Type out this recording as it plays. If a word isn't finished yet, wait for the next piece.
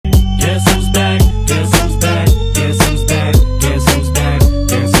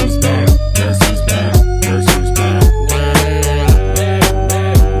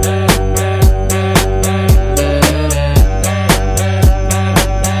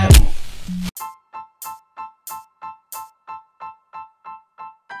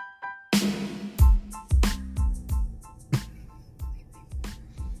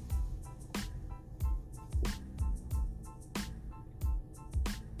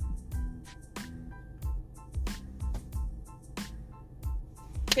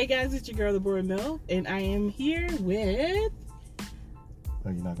Hey guys, it's your girl, the boy Mel, and I am here with... Oh,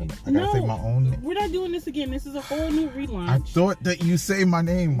 you're not gonna... I gotta say my own name? We're not doing this again. This is a whole new relaunch. I thought that you say my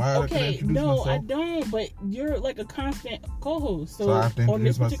name. Okay, no, myself? I don't, but you're like a constant co-host. So I have to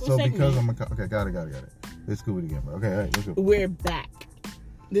introduce myself because I'm a... Okay, got it. Let's go again. Okay, all right, let's go. We're back.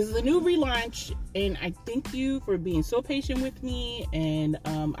 This is a new relaunch, and I thank you for being so patient with me, and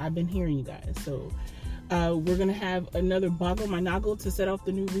I've been hearing you guys. So we're going to have another Boggle My Noggle to set off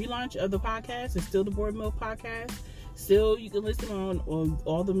the new relaunch of the podcast. It's still the Board Milk Podcast. Still, you can listen on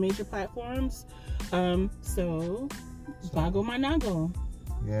all the major platforms. So, Boggle My Noggle.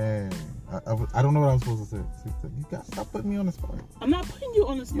 Yeah. I don't know what I was supposed to say. You guys stop putting me on the spot. I'm not putting you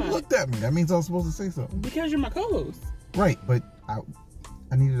on the spot. You looked at me. That means I was supposed to say something. Because you're my co-host. Right, but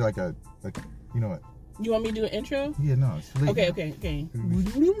I needed like you know what? You want me to do an intro? Yeah, no. It's late. Okay. You can't.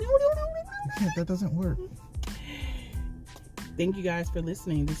 That doesn't work. Thank you guys for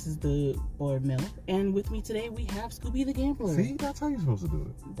listening. This is the Board Milk, and with me today we have Scooby the Gambler. See, that's how you're supposed to do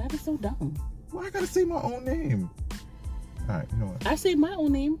it. That is so dumb. Why I gotta say my own name? All right, you know what? I say my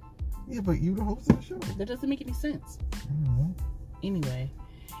own name. Yeah, but you the host of the show. That doesn't make any sense. Mm-hmm.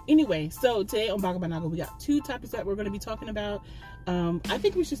 Anyway, so today on Boggle My Noggle, we got two topics that we're going to be talking about. I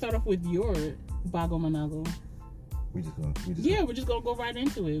think we should start off with your Boggle My Noggle. We're just gonna go right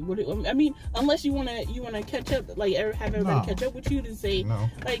into it. I mean, unless you wanna catch up, like have everybody catch up with you to say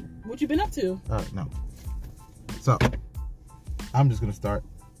like what you've been up to. No. So I'm just gonna start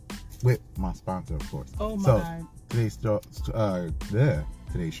with my sponsor, of course. Oh my God.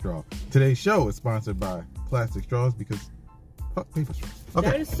 Today's show is sponsored by plastic straws because fuck paper straws. Okay.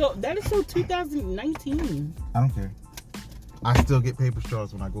 That is so 2019. I don't care. I still get paper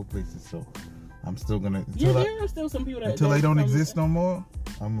straws when I go places, so I'm still gonna. There are still some people that until they don't exist no more.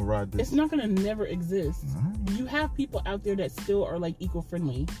 I'm gonna ride this. It's not gonna never exist. Right. You have people out there that still are like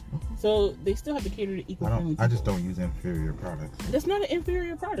eco-friendly, so they still have to cater to eco-friendly. I just don't use inferior products. That's not an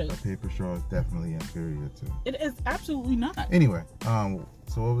inferior product. A paper straw is definitely inferior to. It is absolutely not. Anyway,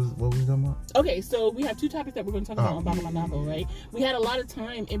 so what was we talking about? Okay, so we have two topics that we're going to talk about on Boggle My Noggle, right? We had a lot of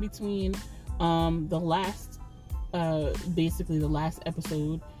time in between basically the last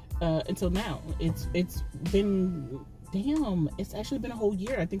episode until now. It's been it's actually been a whole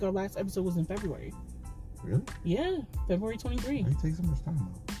year. I think our last episode was in February. Really? Yeah, February 23. Why you take so much time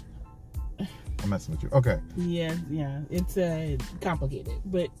though? I'm messing with you. Okay. Yeah, it's complicated,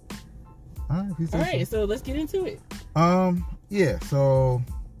 but all right, so let's get into it. Yeah, so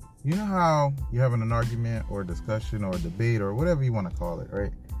you know how you're having an argument or a discussion or a debate or whatever you want to call it,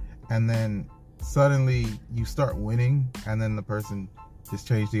 right? And then suddenly you start winning and then the person just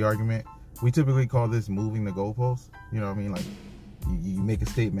changed the argument. We typically call this moving the goalpost. You know what I mean? Like you make a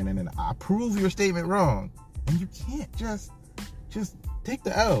statement and then I prove your statement wrong. And you can't just take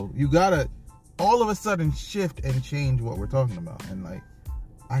the L. You gotta all of a sudden shift and change what we're talking about. And like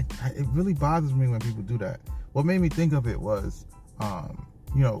it really bothers me when people do that. What made me think of it was,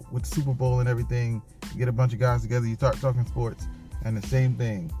 with Super Bowl and everything, you get a bunch of guys together, you start talking sports, and the same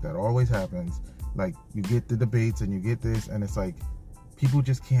thing that always happens, like you get the debates and you get this, and it's like people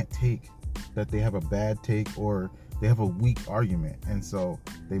just can't take that they have a bad take or they have a weak argument, and so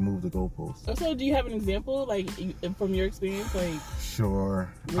they move the goalposts. So do you have an example, like from your experience? Like,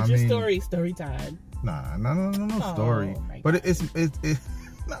 sure. What's your story time? No story. But it's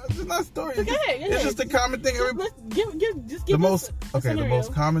no, it's just not a story. It's just a common thing. The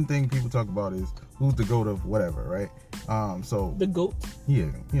most common thing people talk about is who's the GOAT of whatever, right? So the GOAT.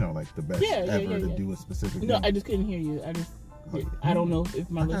 Yeah, like the best ever to do a specific. No, thing. I just couldn't hear you. I don't know if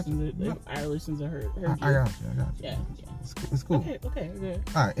my listeners, if our listeners heard you. I got you. Yeah. It's cool. Okay.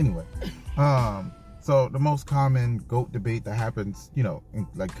 All right. Anyway, so the most common GOAT debate that happens,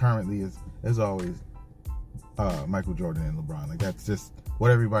 like currently is always Michael Jordan and LeBron. Like that's just what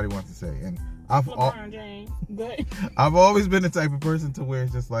everybody wants to say. And I've always been the type of person to where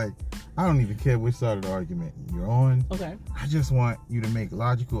it's just like I don't even care which side of the argument you're on. Okay. I just want you to make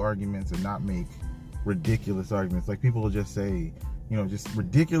logical arguments and not make ridiculous arguments. Like people will just say, just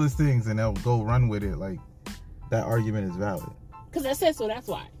ridiculous things and they'll go run with it like that argument is valid. Because I said so, that's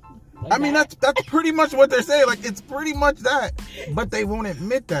why. Like I mean, that's pretty much what they're saying. Like it's pretty much that, but they won't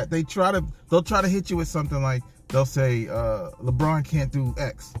admit that. They'll try to hit you with something like they'll say LeBron can't do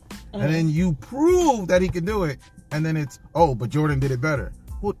X, and then you prove that he can do it, and then it's but Jordan did it better.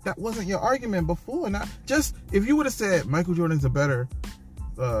 Well, that wasn't your argument before. Not just if you would have said Michael Jordan's a better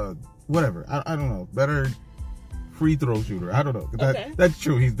whatever, I don't know, better free throw shooter. I don't know. Okay. That's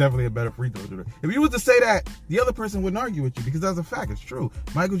true. He's definitely a better free throw shooter. If you was to say that, the other person wouldn't argue with you because that's a fact. It's true.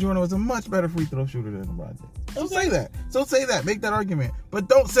 Michael Jordan was a much better free throw shooter than LeBron James. So say that. So say that. Make that argument. But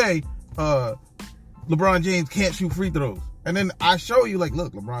don't say LeBron James can't shoot free throws. And then I show you, like,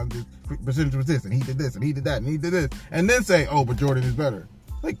 look, LeBron's percentage was this, and he did this, and he did that, and he did this. And then say, oh, but Jordan is better.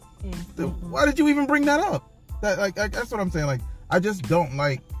 Like, why did you even bring that up? That's what I'm saying. Like, I just don't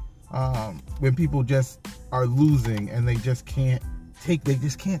like when people just are losing and they just can't take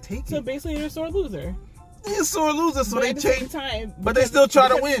it. So basically, you're a sore loser. They're a sore loser, so but they at the change. same time, but they still try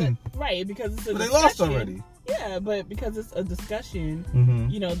to win. Right, because it's a but they discussion. lost already. Yeah, but because it's a discussion,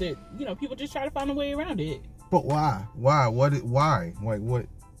 you know, that, you know, people just try to find a way around it. But why? Why? Why? Like,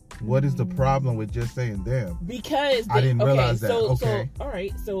 what is the problem with just saying damn? Because I didn't realize that. So all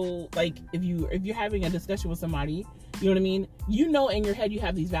right. So like if you're having a discussion with somebody, you know what I mean? You know in your head you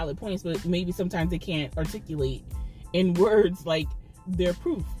have these valid points, but maybe sometimes they can't articulate in words like their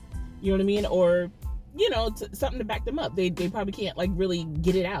proof. You know what I mean? Or you know, something to back them up. They probably can't like really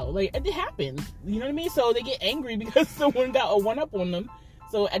get it out. Like it happens. You know what I mean? So they get angry because someone got a one up on them.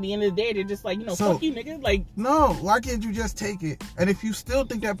 So at the end of the day, they're just like, you know, fuck you, nigga. Like, no, why can't you just take it? And if you still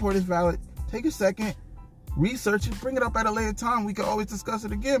think that point is valid, take a second, research it, bring it up at a later time. We can always discuss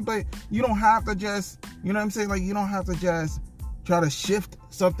it again, but you don't have to just, you know what I'm saying? Like, you don't have to just try to shift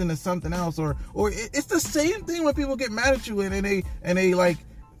something to something else, or it's the same thing when people get mad at you and they like,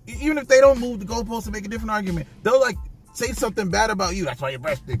 even if they don't move the goalpost and make a different argument, they'll like say something bad about you. That's why your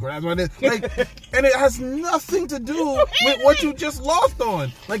breast big, or that's why this. Like, and it has nothing to do with what you just lost on.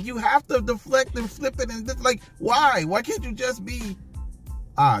 Like, you have to deflect and flip it, and just, like, why? Why can't you just be,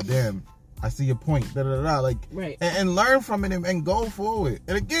 damn, I see your point, like, right, and learn from it and go forward.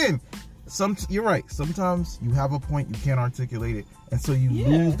 And again, you're right. Sometimes you have a point, you can't articulate it, and so you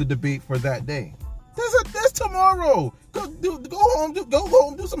lose the debate for that day. There's tomorrow. Go home,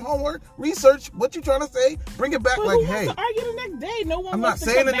 do some homework, research what you're trying to say, bring it back. But like, hey, to argue the next day. No one. I'm wants not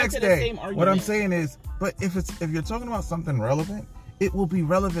to saying come the next back day. To the same argument. What I'm saying is, but if you're talking about something relevant, it will be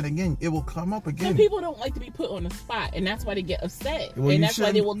relevant again. It will come up again. Some people don't like to be put on the spot, and that's why they get upset. Well, and that's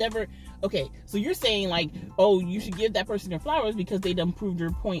why they will never. Okay, so you're saying like, oh, you should give that person their flowers because they done proved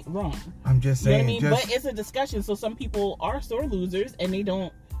your point wrong. I'm just saying. You know what I mean? But it's a discussion, so some people are sore losers, and they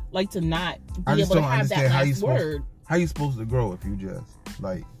don't like to not be able to have that last word. How you supposed to grow if you just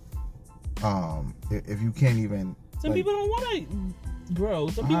like, if you can't even? Some people don't want to grow.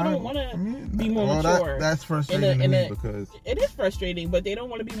 Some people don't want to be more mature. That's frustrating to me because it is frustrating. But they don't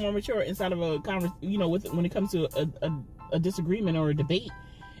want to be more mature inside of a conversation. You know, when it comes to a disagreement or a debate,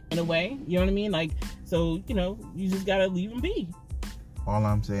 in a way. You know what I mean? Like, so you know, you just gotta leave them be. All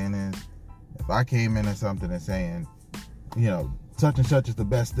I'm saying is, if I came into something and saying, you know, such and such is the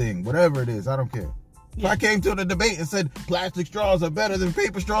best thing, whatever it is, I don't care. If I came to the debate and said plastic straws are better than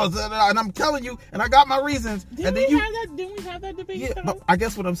paper straws, and I'm telling you, and I got my reasons, didn't we have that debate? Yeah, but I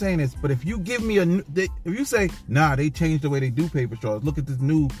guess what I'm saying is, but if you give me if you say, nah, they changed the way they do paper straws. Look at this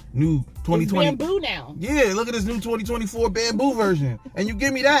new 2020 it's bamboo now. Yeah, look at this new 2024 bamboo version, and you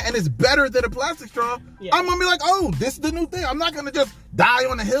give me that, and it's better than a plastic straw. Yeah. I'm gonna be like, oh, this is the new thing. I'm not gonna just die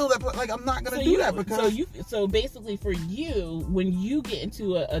on the hill. I'm not gonna do that because. So basically, for you, when you get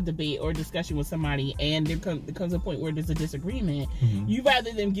into a debate or a discussion with somebody, and there comes a point where there's a disagreement, you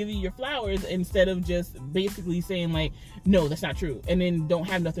rather them give you your flowers instead of just basically saying like, no, that's not true, and then don't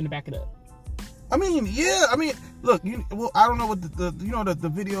have nothing to back it up. I mean, yeah. I mean, look. I don't know what the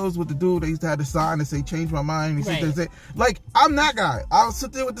videos with the dude. They used to have the sign that say "Change my mind." He sit there and say, like, I'm that guy. I'll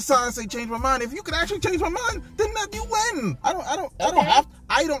sit there with the sign and say "Change my mind." If you could actually change my mind, then you win. I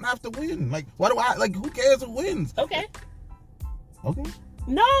don't have to win. Like, why do I? Like, who cares who wins? Okay. Okay.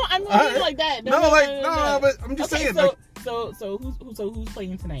 No, I'm not like that. No, but I'm just saying. So who's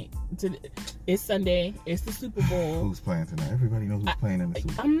playing tonight? It's Sunday. It's the Super Bowl. Who's playing tonight? Everybody knows who's playing in the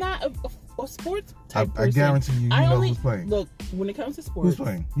Super Bowl. I'm not a sports type person. I guarantee you know who's playing. Look, when it comes to sports, who's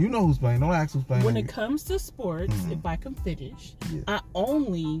playing? You know who's playing. Don't ask who's playing. When it comes to sports, if I can finish, I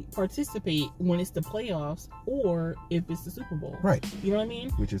only participate when it's the playoffs or if it's the Super Bowl. Right. You know what I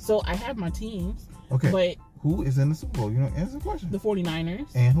mean? So I have my teams. Okay. But who is in the Super Bowl? You know, answer the question. The 49ers.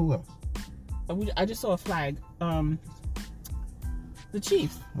 And who else? I just saw a flag. The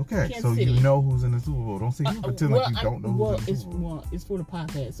Chiefs. Okay, Kansas so City. you know who's in the Super Bowl. Don't say you pretend like you don't know who's in the Super Bowl. Well, it's for the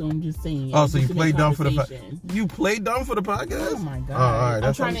podcast, so I'm just saying. Oh, so you play dumb for the podcast? You play dumb for the podcast? Oh my god! All right,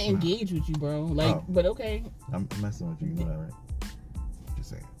 I'm trying to engage with you, bro. Like, but okay. I'm messing with you. You know that, right?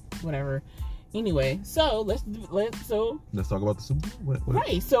 Just saying. Whatever. Anyway, so let's talk about the Super Bowl. What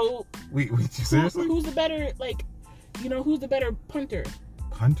right. So seriously? Who's the better? Like, who's the better punter?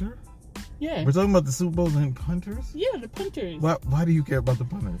 Punter? Yeah. We're talking about the Super Bowls and punters? Yeah, the punters. Why do you care about the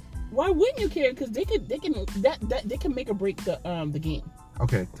punters? Why wouldn't you care? Because they can make or break the game.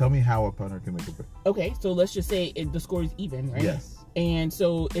 Okay, tell me how a punter can make a break. Okay, so let's just say the score is even, right? Yes. And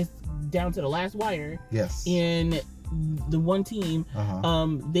so it's down to the last wire. Yes. And the one team,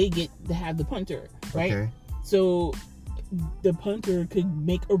 they get to have the punter, right? Okay. So the punter could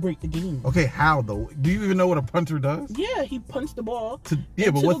make or break the game. Okay, how though? Do you even know what a punter does? Yeah, he punched the ball. But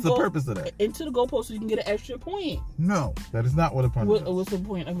what's the purpose of that? Into the goalpost so you can get an extra point. No, that is not what a punter does. What's the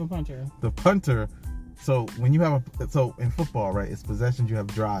point of a punter? The punter, so when you have so in football, right, it's possessions, you have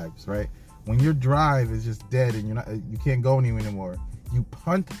drives, right? When your drive is just dead and you can't go anymore, you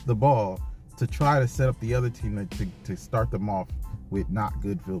punt the ball to try to set up the other team to start them off with not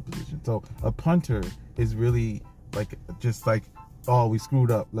good field position. So a punter is really just like, oh, we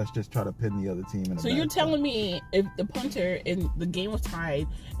screwed up, let's just try to pin the other team in a So you're telling me if the punter and the game was tied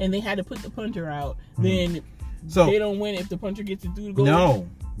and they had to put the punter out, then they don't win if the punter gets to do the goal?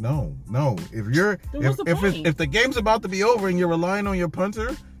 No. If the game's about to be over and you're relying on your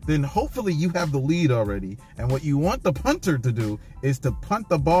punter, then hopefully you have the lead already. And what you want the punter to do is to punt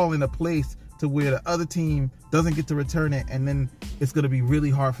the ball in a place to where the other team doesn't get to return it, and then it's going to be really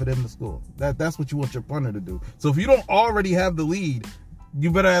hard for them to score. That's what you want your punter to do. So if you don't already have the lead,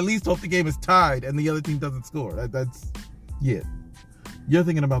 you better at least hope the game is tied and the other team doesn't score. Yeah. You're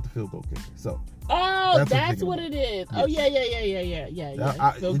thinking about the field goal kicker. So. Oh, that's what it is. Yes. Oh,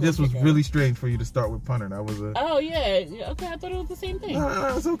 yeah. This was really strange for you to start with punter. That was Oh, yeah. Okay, I thought it was the same thing.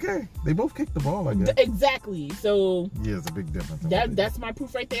 No, it's okay. They both kicked the ball, I guess. Exactly. So... Yeah, it's a big difference. That's my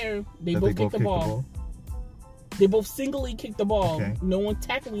proof right there. They both kicked the ball. They both singly kicked the ball. Okay. No one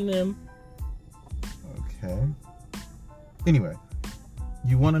tackling them. Okay. Anyway,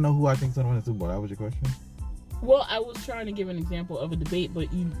 you want to know who I think's going to win the Super Bowl? That was your question? Well, I was trying to give an example of a debate,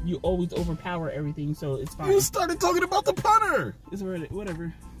 but you always overpower everything, so it's fine. You started talking about the punter. It's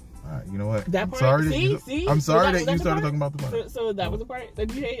whatever. All right, you know what? That part. I'm sorry that you started talking about the punter. So that was the part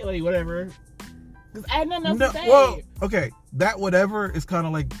that you hate, like whatever. Because I had nothing else to say. Well, okay, that whatever is kind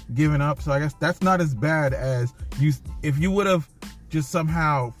of like giving up. So I guess that's not as bad as if you would have just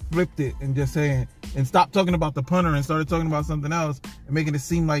somehow flipped it and just saying and stopped talking about the punter and started talking about something else and making it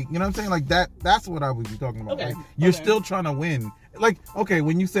seem like, you know what I'm saying? Like that's what I would be talking about. Okay. Like, you're still trying to win. Like, okay,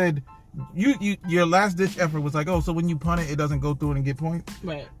 when you said your last ditch effort was like, oh, so when you punt it doesn't go through and get points?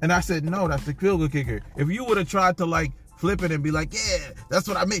 Right. And I said, no, that's the field goal kicker. If you would have tried to like flip it and be like, yeah, that's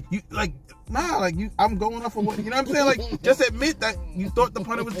what I made. You like, nah, like I'm going off of what, you know what I'm saying? Like, just admit that you thought the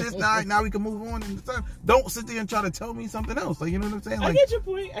punter was this. Now we can move on. And don't sit there and try to tell me something else. Like, you know what I'm saying? Like, I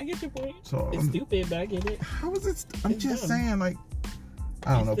get your point. So it's stupid, but I get it. How is it? I'm just saying, like,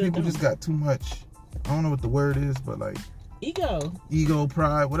 I don't know. People just got too much. I don't know what the word is, but like ego,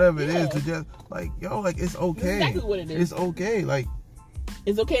 pride, whatever it is. To just like, yo, like it's okay. That's exactly what it is. It's okay. Like,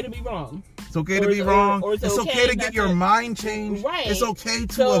 it's okay to be wrong. It's okay to be wrong. Or it's okay to get your mind changed. Right. It's okay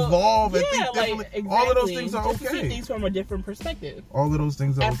to evolve and think differently. Exactly. All of those things are Just okay. to see things from a different perspective. All of those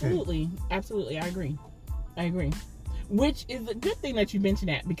things are okay. Absolutely. I agree. Which is a good thing that you mentioned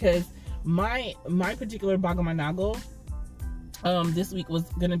that, because my particular Boggle My Noggle this week was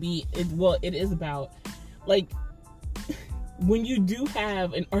gonna be it is about like when you do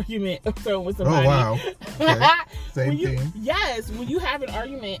have an argument with somebody. Oh wow. Okay. Same thing. Yes, when you have an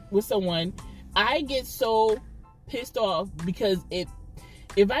argument with someone, I get so pissed off because if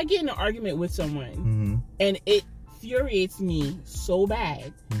I get in an argument with someone and it infuriates me so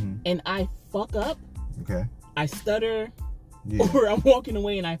bad and I fuck up, okay, I stutter, or I'm walking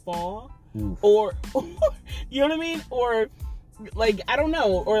away and I fall, or you know what I mean, or like I don't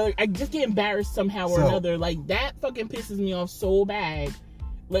know, or like, I just get embarrassed somehow or another. Like that fucking pisses me off so bad.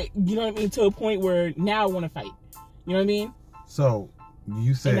 Like, you know what I mean, to a point where now I want to fight. You know what I mean? So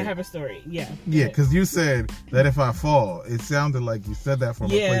you said, and I have a story. Yeah, because you said that if I fall, it sounded like you said that from a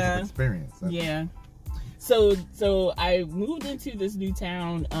place of experience. Yeah. So I moved into this new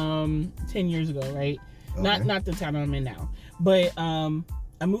town 10 years ago, right? Okay. Not the town I'm in now, but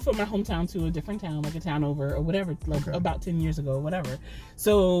I moved from my hometown to a different town, like a town over or whatever, like about 10 years ago, whatever.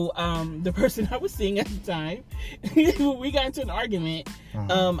 So the person I was seeing at the time, we got into an argument.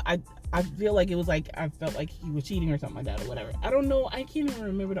 I feel like it was like, I felt like he was cheating or something like that or whatever. I don't know. I can't even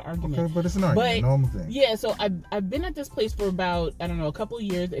remember the argument. Okay, but it's an argument, normal thing. Yeah, so I've been at this place for about, I don't know, a couple of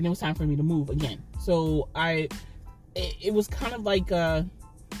years, and it was time for me to move again. So it was kind of like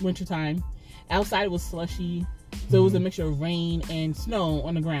wintertime. Outside it was slushy. So it was a mixture of rain and snow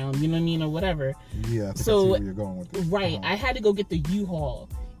on the ground, you know what I mean, or whatever. Yeah, I think I see where you're going with this. Right. I had to go get the U-Haul.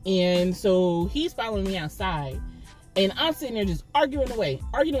 And so he's following me outside. And I'm sitting there just arguing away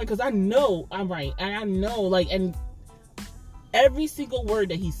because I know I'm right. And I know, like, and every single word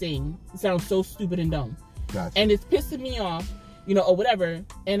that he's saying sounds so stupid and dumb. Gotcha. And it's pissing me off, you know, or whatever.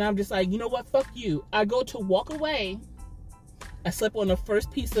 And I'm just like, you know what? Fuck you. I go to walk away. I slip on the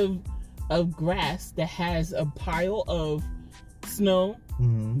first piece of grass that has a pile of snow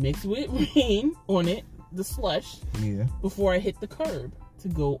mixed with rain on it, the slush, before I hit the curb to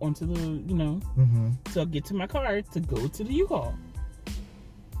go onto the, you know, so I'll get to my car to go to the U-Haul.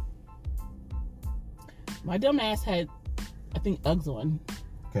 My dumb ass had, I think, Uggs on.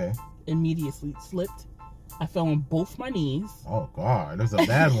 Okay. Immediately slipped. I fell on both my knees. Oh, God. That's a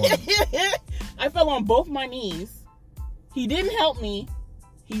bad one. I fell on both my knees. He didn't help me.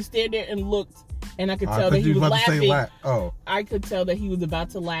 He stayed there and looked, and I could tell that he was laughing. I could tell that he was about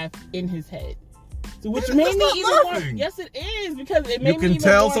to laugh in his head. So, which made me even more. Yes, it is, because it made me even more. You can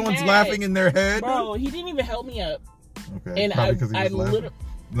tell someone's laughing in their head? Bro, he didn't even help me up. Okay. And I literally...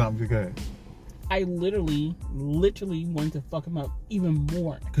 No, I'm just kidding. I literally wanted to fuck him up even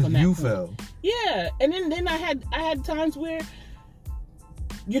more. Because you fell. Yeah. And then I had times where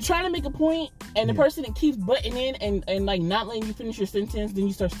you're trying to make a point and the person that keeps butting in and like not letting you finish your sentence, then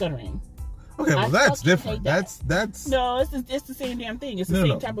you start stuttering. Okay, well, that's different. That's no, it's the same damn thing. It's the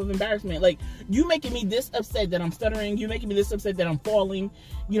same type of embarrassment. Like, you making me this upset that I'm stuttering, you making me this upset that I'm falling.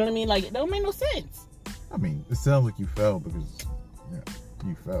 You know what I mean? Like, it don't make no sense. I mean, it sounds like you fell because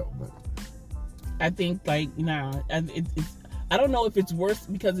you fell, but I think, like, nah, I don't know if it's worse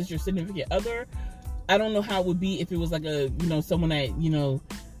because it's your significant other. I don't know how it would be if it was like a, you know, someone that, you know,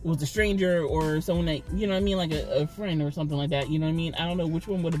 was a stranger or someone that, you know what I mean, like a friend or something like that. You know what I mean? I don't know which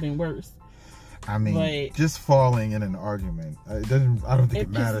one would have been worse. I mean, just falling in an argument, it doesn't. I don't think it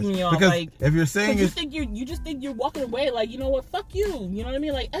matters. Me off, because like, if you're saying you just think you're walking away, like, you know what, fuck you. You know what I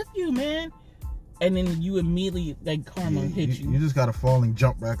mean? Like, F you, man. And then you immediately, like, karma hits you. You just got to fall and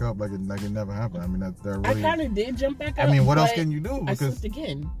jump back up like it never happened. I mean, that really. I kind of did jump back up. I mean, what else can you do? Because I slipped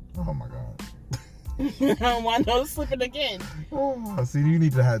again. Oh my God. I don't want no slipping again. Oh, see, you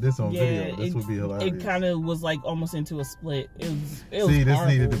need to have this on video. This would be hilarious. It kind of was like almost into a split. It was this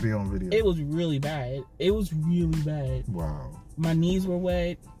horrible. Needed to be on video. It was really bad. It was really bad. Wow. My knees were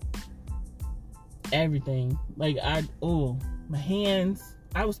wet. Everything. Like, my hands.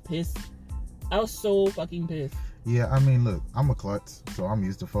 I was pissed. I was so fucking pissed. Yeah, I mean, look, I'm a klutz, so I'm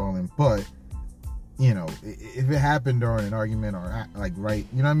used to falling. But, you know, if it happened during an argument or like right,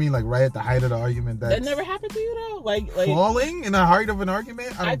 you know what I mean? Like right at the height of the argument. That never happened to you though? Like falling in the height of an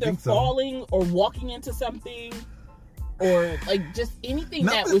argument? I don't think so. Either falling or walking into something or like just anything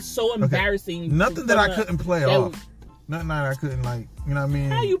that was so embarrassing. Okay. Nothing that I couldn't play off. Nothing that I couldn't, like, you know what I mean?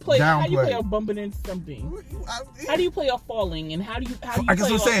 How you play off bumping into something? How do you play off falling? And how do you I guess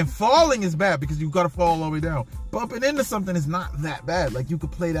I'm saying falling is bad because you got to fall all the way down. Bumping into something is not that bad. Like, you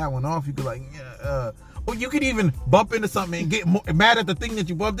could play that one off. You could, like, or you could even bump into something and get mad at the thing that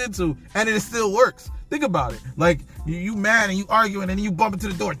you bumped into, and it still works. Think about it. Like, you mad and you arguing, and you bump into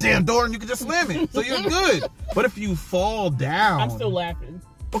the door. Damn door, and you can just slam it. So you're good. But if you fall down... I'm still laughing.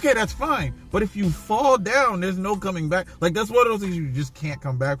 Okay, that's fine. But if you fall down, there's no coming back. Like, that's one of those things you just can't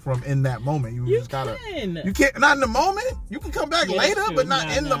come back from in that moment. You just gotta... You can't... Not in the moment. You can come back later, but not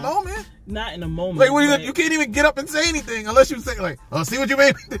in the moment. Not in the moment. Like, what you can't even get up and say anything unless you say, like, oh, see what you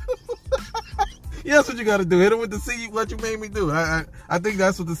made me do? Yeah, that's what you gotta do. Hit him with the see what you made me do. I think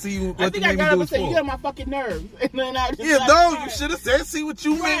that's what the see what you made me do is for. I think I got up and say, you got my fucking nerves. And then I just you should have said, see what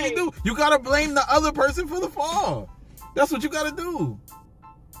you made me do. You gotta blame the other person for the fall. That's what you gotta do.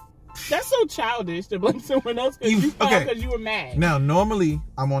 That's so childish to blame someone else because you were mad. Now, normally,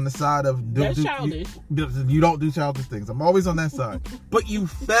 I'm on the side of... That's childish. You don't do childish things. I'm always on that side. But you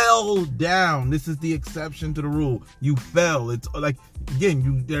fell down. This is the exception to the rule. You fell. It's like,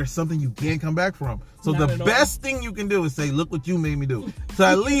 again, there's something you can't come back from. So the best thing you can do is say, look what you made me do. So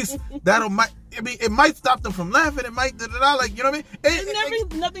at least it might stop them from laughing. It might, like, you know what I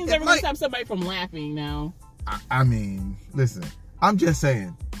mean? Nothing's ever going to stop somebody from laughing now. I mean, listen, I'm just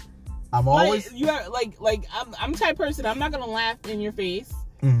saying. I'm always I'm the type of person, I'm not gonna laugh in your face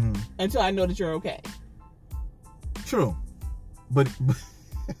until I know that you're okay. True, but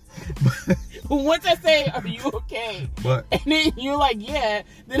once I say, "Are you okay?" and then you're like, "Yeah,"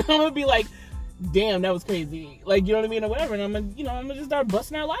 then I'm gonna be like, "Damn, that was crazy." Like, you know what I mean, or whatever. And I'm gonna just start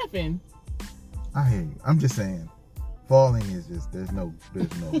busting out laughing. I hear you. I'm just saying, falling is just there's no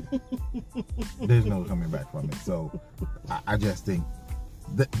coming back from it. So I just think.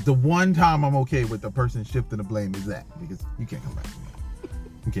 The one time I'm okay with the person shifting the blame is that, because you can't come back from that.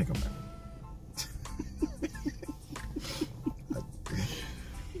 You can't come back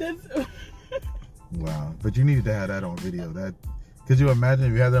from that. Wow. But you needed to have that on video. Could you imagine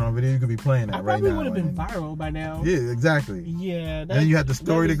if you had that on video? You could be playing that right now. I probably would have been viral by now. Yeah, exactly. Yeah. And then you had the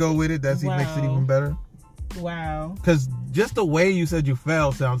story to go with it. That makes it even better. Wow. Because just the way you said you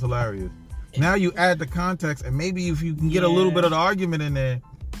fell sounds hilarious. Now you add the context, and maybe if you can get a little bit of the argument in there,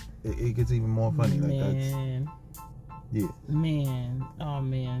 it gets even more funny. Man. Man. Oh,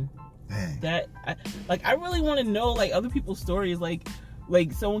 man. Dang. I really want to know, like, other people's stories. Like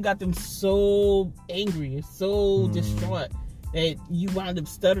someone got them so angry, so distraught that you wound up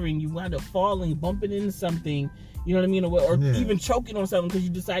stuttering, you wound up falling, bumping into something, you know what I mean? Or even choking on something because you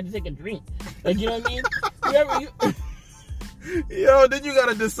decided to take a drink. Like, you know what I mean? Yo, then you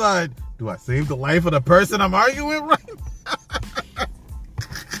gotta decide, do I save the life of the person I'm arguing right now?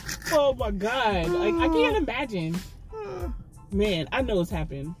 Oh my God. Like, I can't imagine. Man, I know it's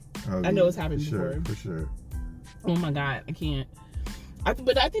happened. Oh, I know it's happened before. For sure. Oh my God, I can't.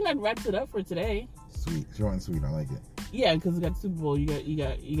 But I think that wraps it up for today. Sweet, short and sweet. I like it. Yeah, because we got the Super Bowl. You got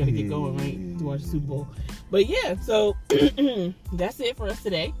to get going, right, to watch the Super Bowl. But yeah, so that's it for us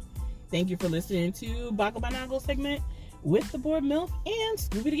today. Thank you for listening to Boggle My Noggle segment with the Bored MILF and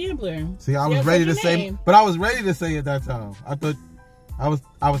Scooby the Gambler. See, I was ready to say, but I was ready to say it that time. I thought I was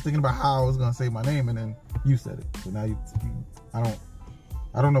thinking about how I was gonna say my name, and then you said it. So now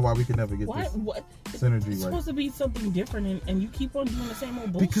I don't know why we could never get this synergy right. It's supposed to be something different, and you keep on doing the same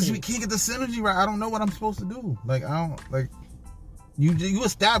old bullshit. Because we can't get the synergy right. I don't know what I'm supposed to do. Like, I don't, like, you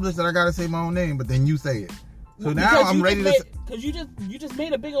established that I gotta say my own name, but then you say it. So now I'm ready to... Because you just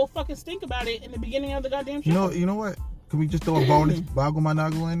made a big old fucking stink about it in the beginning of the goddamn show. You know what? Can we just throw a bonus Boggle My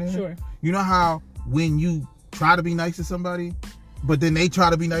Noggle in there? Sure. You know how when you try to be nice to somebody, but then they try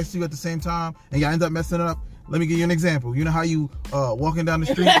to be nice to you at the same time, and you end up messing it up? Let me give you an example. You know how you walking down the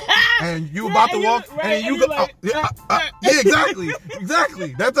street and you about to walk and you go, like, yeah, exactly.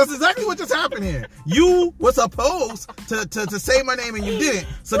 That's exactly what just happened here. You were supposed to say my name and you didn't.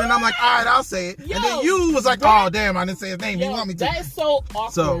 So then I'm like, all right, I'll say it. And then you was like, oh damn, I didn't say his name. You want me to? That is so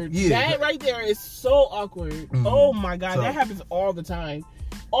awkward. So, that right there is so awkward. Mm-hmm. Oh my God, that happens all the time.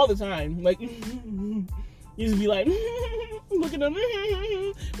 All the time. Like, you just be like, looking at them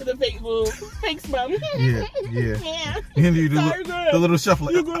with a fake smile. Yeah. And you do the little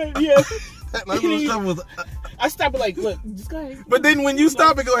shuffle. You go ahead, yeah. That little shuffle was... I stop it like, look, just go ahead. But then when you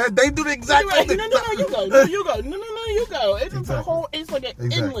stop and go ahead, they do the exact same thing. No, you go. No, you go. No, you go. It's exactly. A whole, it's like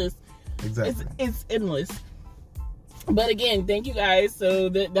an endless. Exactly. It's endless. But again, thank you guys. So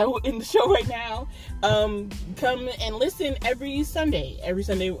that will end the show right now. Come and listen every Sunday. Every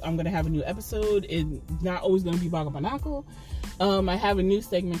Sunday I'm going to have a new episode. It's not always going to be Boggle My Noggle. I have a new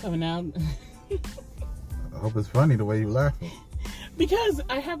segment coming out. I hope it's funny the way you laughing. Because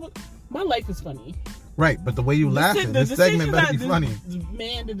my life is funny. Right, but the way you laughing, this segment better be funny.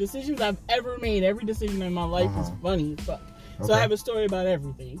 Man, the decisions I've ever made, every decision in my life is funny. Fuck. So okay. I have a story about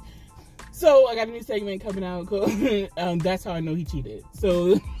everything. So I got a new segment coming out called That's How I Know He Cheated.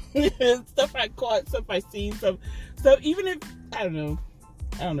 So stuff I caught, stuff I seen, stuff even if I don't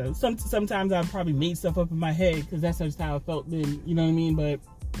know. Sometimes I've probably made stuff up in my head because that's just how I felt then. You know what I mean? But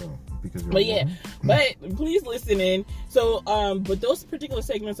please listen in. So but those particular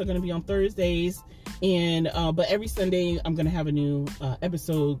segments are going to be on Thursdays, and but every Sunday I'm going to have a new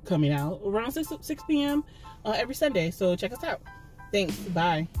episode coming out around 6 p.m. Every Sunday. So check us out. Thanks.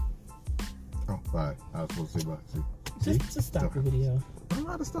 Bye. Oh, bye. I was supposed to say bye. Just stop the video. I don't know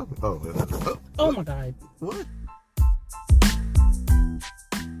how to stop it. Oh my God. Oh my God. What?